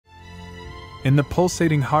In the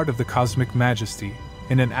pulsating heart of the cosmic majesty,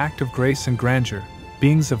 in an act of grace and grandeur,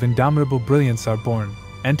 beings of indomitable brilliance are born,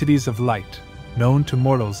 entities of light, known to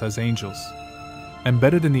mortals as angels.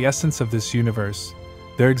 Embedded in the essence of this universe,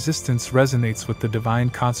 their existence resonates with the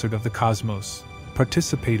divine concert of the cosmos,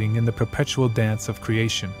 participating in the perpetual dance of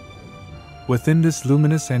creation. Within this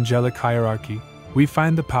luminous angelic hierarchy, we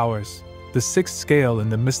find the powers, the sixth scale in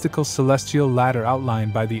the mystical celestial ladder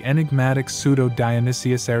outlined by the enigmatic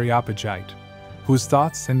Pseudo-Dionysius Areopagite, whose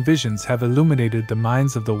thoughts and visions have illuminated the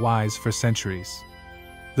minds of the wise for centuries.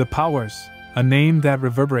 The powers, a name that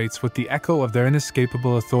reverberates with the echo of their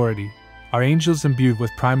inescapable authority, are angels imbued with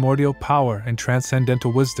primordial power and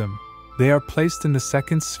transcendental wisdom. They are placed in the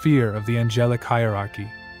second sphere of the angelic hierarchy,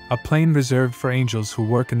 a plane reserved for angels who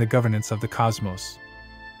work in the governance of the cosmos.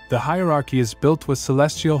 The hierarchy is built with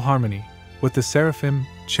celestial harmony, with the seraphim,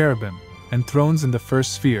 cherubim, and thrones in the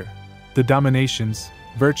first sphere, the dominations,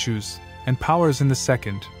 virtues, and powers in the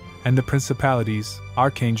second, and the principalities,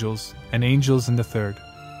 archangels, and angels in the third.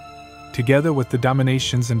 Together with the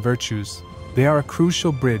dominations and virtues, they are a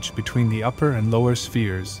crucial bridge between the upper and lower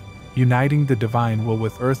spheres, uniting the divine will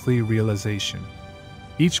with earthly realization.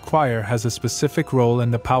 Each choir has a specific role,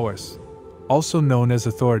 and the powers, also known as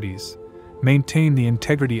authorities, maintain the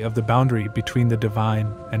integrity of the boundary between the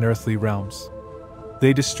divine and earthly realms.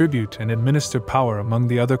 They distribute and administer power among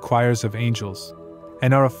the other choirs of angels,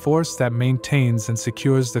 and are a force that maintains and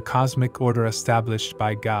secures the cosmic order established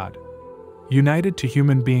by God. United to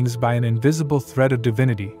human beings by an invisible thread of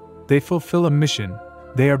divinity, they fulfill a mission.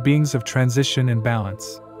 They are beings of transition and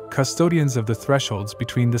balance, custodians of the thresholds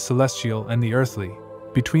between the celestial and the earthly,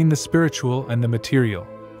 between the spiritual and the material,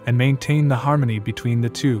 and maintain the harmony between the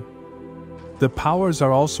two. The powers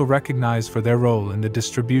are also recognized for their role in the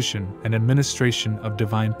distribution and administration of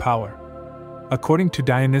divine power. According to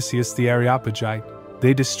Dionysius the Areopagite,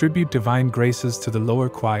 they distribute divine graces to the lower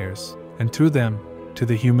choirs, and through them, to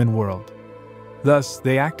the human world. Thus,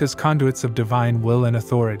 they act as conduits of divine will and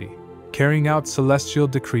authority, carrying out celestial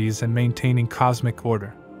decrees and maintaining cosmic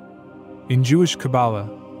order. In Jewish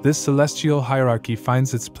Kabbalah, this celestial hierarchy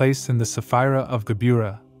finds its place in the Sephira of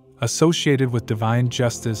Geburah, associated with divine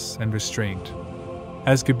justice and restraint.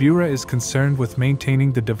 As Geburah is concerned with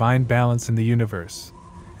maintaining the divine balance in the universe,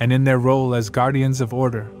 and in their role as guardians of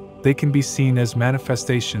order, they can be seen as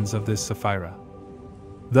manifestations of this Sephira.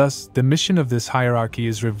 Thus, the mission of this hierarchy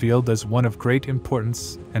is revealed as one of great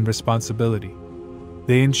importance and responsibility.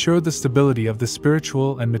 They ensure the stability of the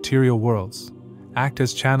spiritual and material worlds, act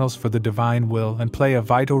as channels for the divine will, and play a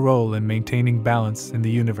vital role in maintaining balance in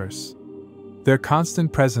the universe. Their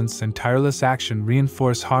constant presence and tireless action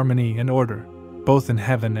reinforce harmony and order, both in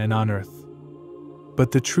heaven and on earth.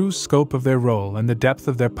 But the true scope of their role and the depth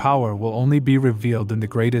of their power will only be revealed in the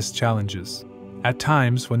greatest challenges, at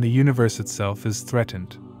times when the universe itself is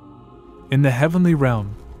threatened. In the heavenly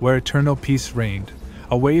realm, where eternal peace reigned,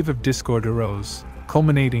 a wave of discord arose,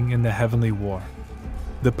 culminating in the heavenly war.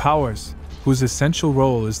 The powers, whose essential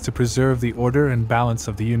role is to preserve the order and balance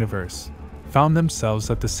of the universe, found themselves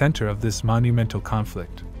at the center of this monumental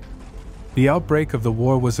conflict. The outbreak of the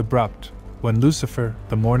war was abrupt, when Lucifer,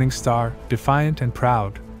 the morning star, defiant and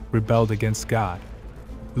proud, rebelled against God.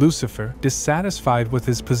 Lucifer, dissatisfied with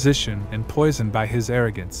his position and poisoned by his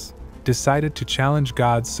arrogance, decided to challenge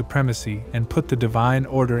God's supremacy and put the divine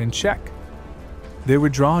order in check. They were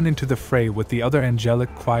drawn into the fray with the other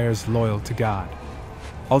angelic choirs loyal to God.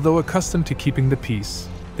 Although accustomed to keeping the peace,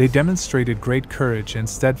 they demonstrated great courage and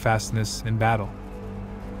steadfastness in battle.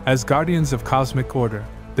 As guardians of cosmic order,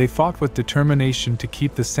 they fought with determination to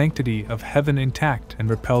keep the sanctity of heaven intact and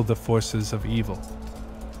repel the forces of evil.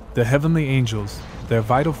 The heavenly angels, their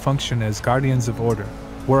vital function as guardians of order,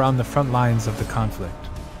 were on the front lines of the conflict.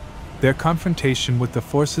 Their confrontation with the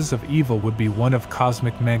forces of evil would be one of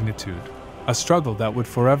cosmic magnitude, a struggle that would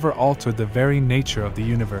forever alter the very nature of the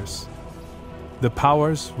universe. The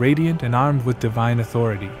powers, radiant and armed with divine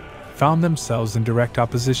authority, found themselves in direct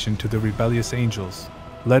opposition to the rebellious angels,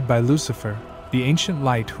 led by Lucifer, the ancient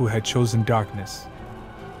light who had chosen darkness.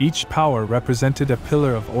 Each power represented a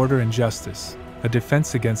pillar of order and justice, a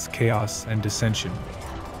defense against chaos and dissension.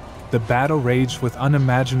 The battle raged with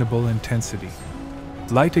unimaginable intensity.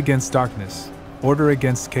 Light against darkness, order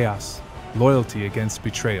against chaos, loyalty against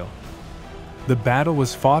betrayal. The battle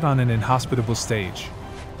was fought on an inhospitable stage,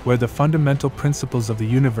 where the fundamental principles of the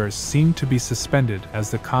universe seemed to be suspended as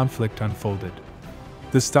the conflict unfolded.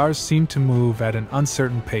 The stars seemed to move at an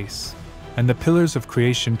uncertain pace, and the pillars of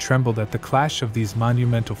creation trembled at the clash of these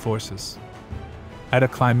monumental forces. At a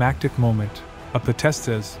climactic moment, a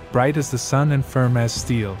potestas, bright as the sun and firm as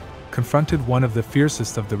steel, confronted one of the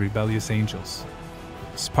fiercest of the rebellious angels.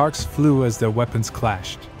 Sparks flew as their weapons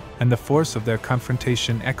clashed, and the force of their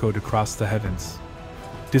confrontation echoed across the heavens.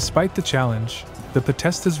 Despite the challenge, the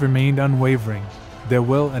Potestas remained unwavering, their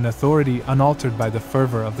will and authority unaltered by the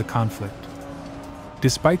fervor of the conflict.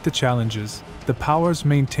 Despite the challenges, the powers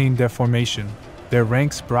maintained their formation, their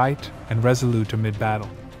ranks bright and resolute amid battle.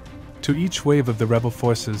 To each wave of the rebel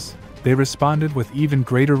forces, they responded with even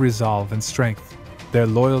greater resolve and strength. Their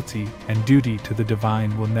loyalty and duty to the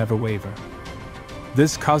divine will never waver.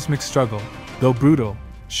 This cosmic struggle, though brutal,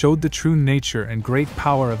 showed the true nature and great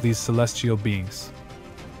power of these celestial beings.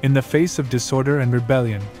 In the face of disorder and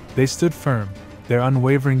rebellion, they stood firm, their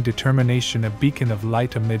unwavering determination a beacon of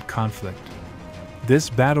light amid conflict. This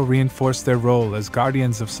battle reinforced their role as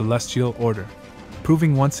guardians of celestial order,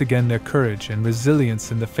 proving once again their courage and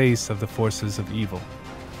resilience in the face of the forces of evil.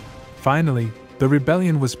 Finally, the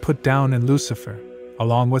rebellion was put down and Lucifer,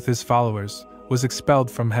 along with his followers, was expelled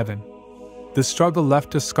from heaven. The struggle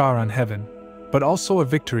left a scar on heaven, but also a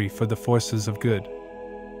victory for the forces of good.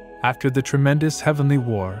 After the tremendous heavenly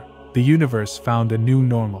war, the universe found a new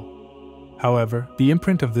normal. However, the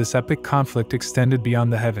imprint of this epic conflict extended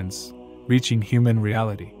beyond the heavens, reaching human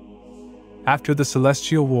reality. After the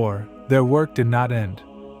celestial war, their work did not end,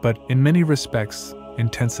 but, in many respects,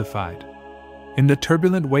 intensified. In the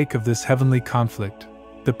turbulent wake of this heavenly conflict,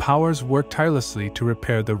 the powers worked tirelessly to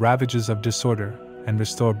repair the ravages of disorder and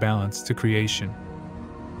restore balance to creation.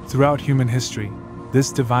 Throughout human history,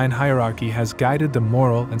 this divine hierarchy has guided the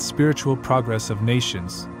moral and spiritual progress of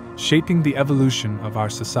nations, shaping the evolution of our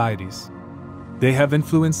societies. They have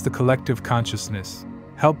influenced the collective consciousness,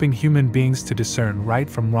 helping human beings to discern right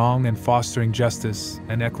from wrong and fostering justice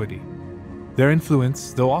and equity. Their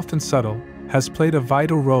influence, though often subtle, has played a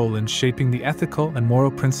vital role in shaping the ethical and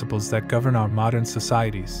moral principles that govern our modern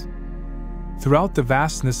societies. Throughout the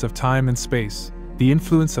vastness of time and space, the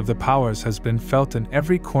influence of the powers has been felt in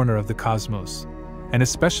every corner of the cosmos, and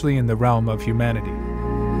especially in the realm of humanity.